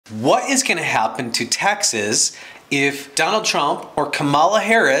What is going to happen to taxes if Donald Trump or Kamala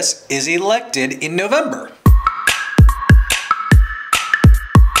Harris is elected in November?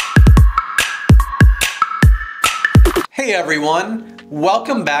 Hey everyone,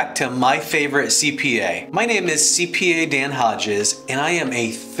 welcome back to My Favorite CPA. My name is CPA Dan Hodges and I am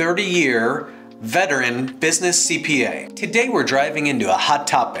a 30-year veteran business CPA. Today we're driving into a hot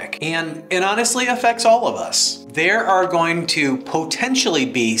topic and it honestly affects all of us. There are going to potentially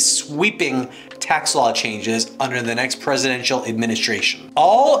be sweeping tax law changes under the next presidential administration.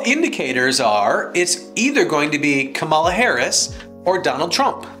 All indicators are it's either going to be Kamala Harris or Donald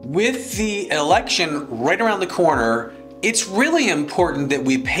Trump. With the election right around the corner, it's really important that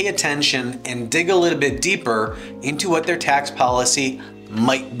we pay attention and dig a little bit deeper into what their tax policy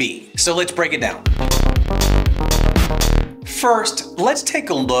might be. So let's break it down. First, let's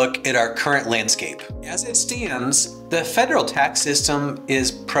take a look at our current landscape. As it stands, the federal tax system is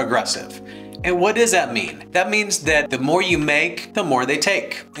progressive. And what does that mean? That means that the more you make, the more they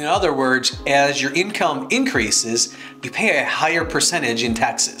take. In other words, as your income increases, you pay a higher percentage in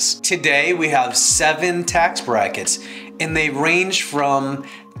taxes. Today, we have 7 tax brackets, and they range from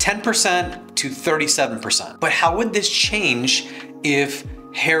 10% to 37%. But how would this change if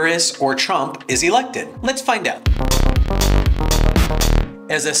Harris or Trump is elected? Let's find out.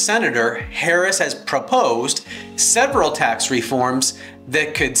 As a senator, Harris has proposed several tax reforms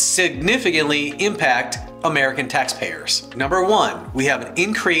that could significantly impact American taxpayers. Number 1, we have an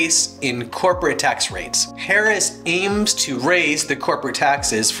increase in corporate tax rates. Harris aims to raise the corporate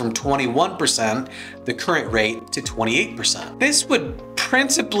taxes from 21%, the current rate, to 28%. This would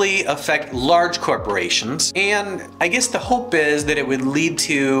principally affect large corporations, and I guess the hope is that it would lead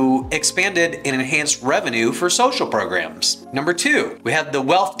to expanded and enhanced revenue for social programs. Number 2, we have the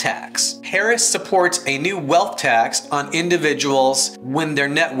wealth tax. Harris supports a new wealth tax on individuals when their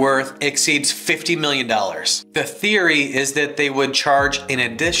net worth exceeds $50 million. The theory is that they would charge an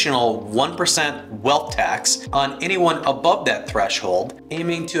additional 1% wealth tax on anyone above that threshold,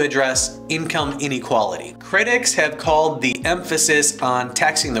 aiming to address income inequality. Critics have called the emphasis on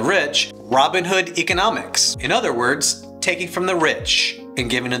taxing the rich Robin Hood economics. In other words, taking from the rich and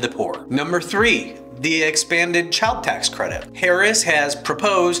giving to the poor. Number 3, the expanded child tax credit. Harris has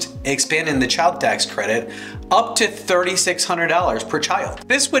proposed expanding the child tax credit up to $3,600 per child.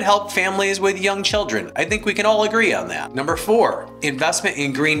 This would help families with young children. I think we can all agree on that. Number 4, investment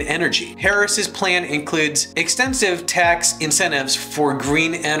in green energy. Harris's plan includes extensive tax incentives for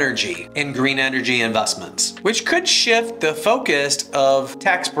green energy and green energy investments, which could shift the focus of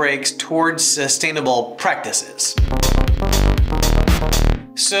tax breaks towards sustainable practices.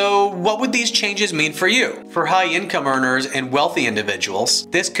 So what would these changes mean for you? For high income earners and wealthy individuals,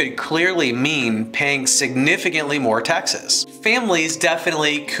 this could clearly mean paying significantly more taxes. Families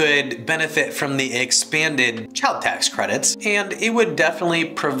definitely could benefit from the expanded child tax credits, and it would definitely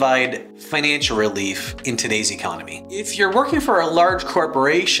provide financial relief in today's economy. If you're working for a large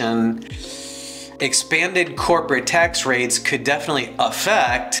corporation, expanded corporate tax rates could definitely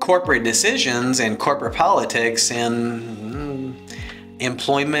affect corporate decisions and corporate politics and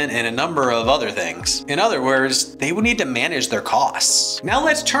employment and a number of other things. In other words, they would need to manage their costs. Now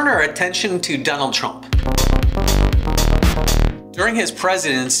let's turn our attention to Donald Trump. During his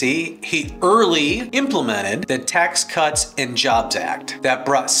presidency, he early implemented the Tax Cuts and Jobs Act that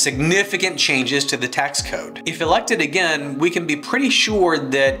brought significant changes to the tax code. If elected again, we can be pretty sure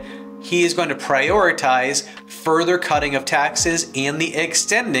that he is going to prioritize further cutting of taxes and the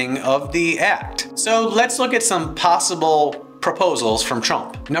extending of the act. So let's look at some possible proposals from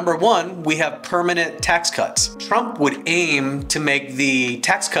Trump. Number 1, we have permanent tax cuts. Trump would aim to make the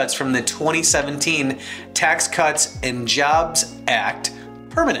tax cuts from the 2017 Tax Cuts and Jobs Act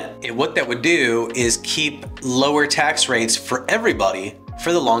permanent. And what that would do is keep lower tax rates for everybody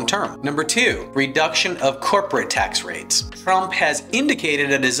for the long term. Number 2, reduction of corporate tax rates. Trump has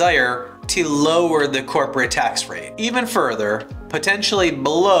indicated a desire to lower the corporate tax rate even further, potentially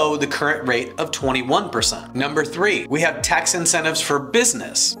below the current rate of 21%. Number 3, we have tax incentives for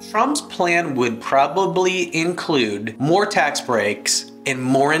business. Trump's plan would probably include more tax breaks and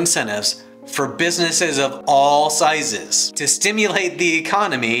more incentives for businesses of all sizes to stimulate the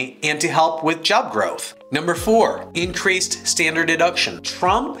economy and to help with job growth. Number 4, increased standard deduction.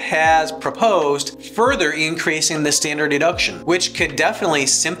 Trump has proposed further increasing the standard deduction, which could definitely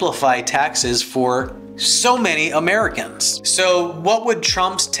simplify taxes for so many Americans. So what would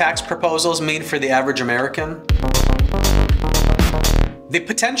Trump's tax proposals mean for the average American? The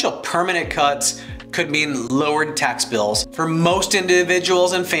potential permanent cuts could mean lowered tax bills for most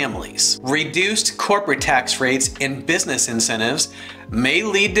individuals and families. Reduced corporate tax rates and business incentives may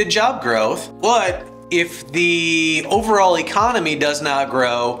lead to job growth, but if the overall economy does not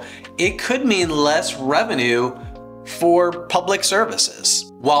grow, it could mean less revenue for public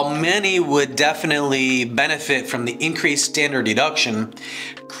services. While many would definitely benefit from the increased standard deduction,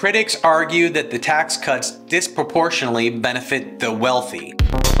 critics argue that the tax cuts disproportionately benefit the wealthy.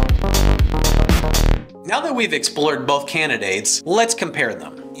 Now that we've explored both candidates, let's compare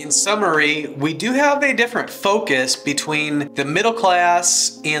them. In summary, we do have a different focus between the middle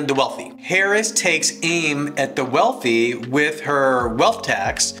class and the wealthy. Harris takes aim at the wealthy with her wealth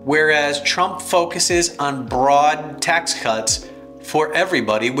tax, whereas Trump focuses on broad tax cuts for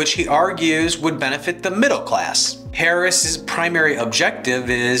everybody, which he argues would benefit the middle class. Harris's primary objective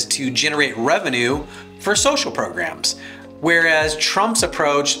is to generate revenue for social programs, whereas Trump's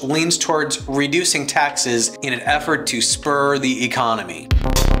approach leans towards reducing taxes in an effort to spur the economy.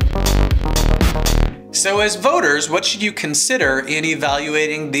 So as voters, what should you consider in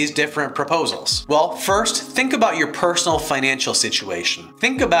evaluating these different proposals? Well, first, think about your personal financial situation.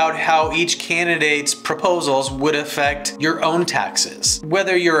 Think about how each candidate's proposals would affect your own taxes,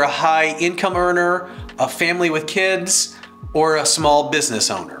 whether you're a high income earner, a family with kids, or a small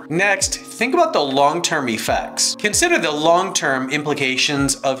business owner. Next, think about the long-term effects. Consider the long-term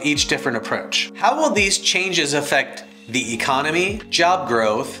implications of each different approach. How will these changes affect the economy, job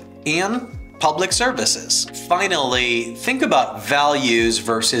growth, and public services? Finally, think about values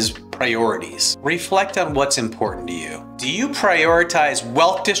versus priorities. Reflect on what's important to you. Do you prioritize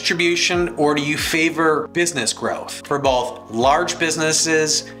wealth distribution or do you favor business growth for both large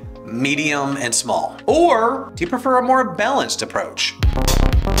businesses, medium, and small? Or do you prefer a more balanced approach?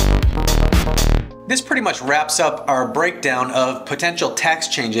 This pretty much wraps up our breakdown of potential tax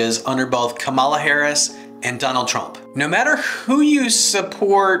changes under both Kamala Harris and Donald Trump. No matter who you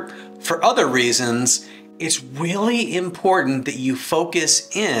support for other reasons, it's really important that you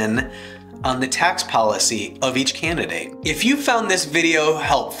focus in on the tax policy of each candidate. If you found this video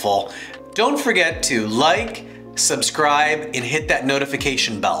helpful, don't forget to like, subscribe, and hit that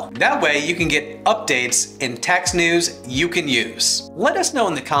notification bell. That way you can get updates and tax news you can use. Let us know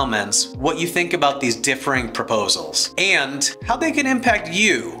in the comments what you think about these differing proposals and how they can impact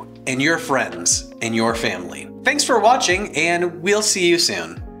you and your friends and your family. Thanks for watching, and we'll see you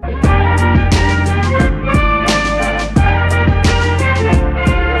soon.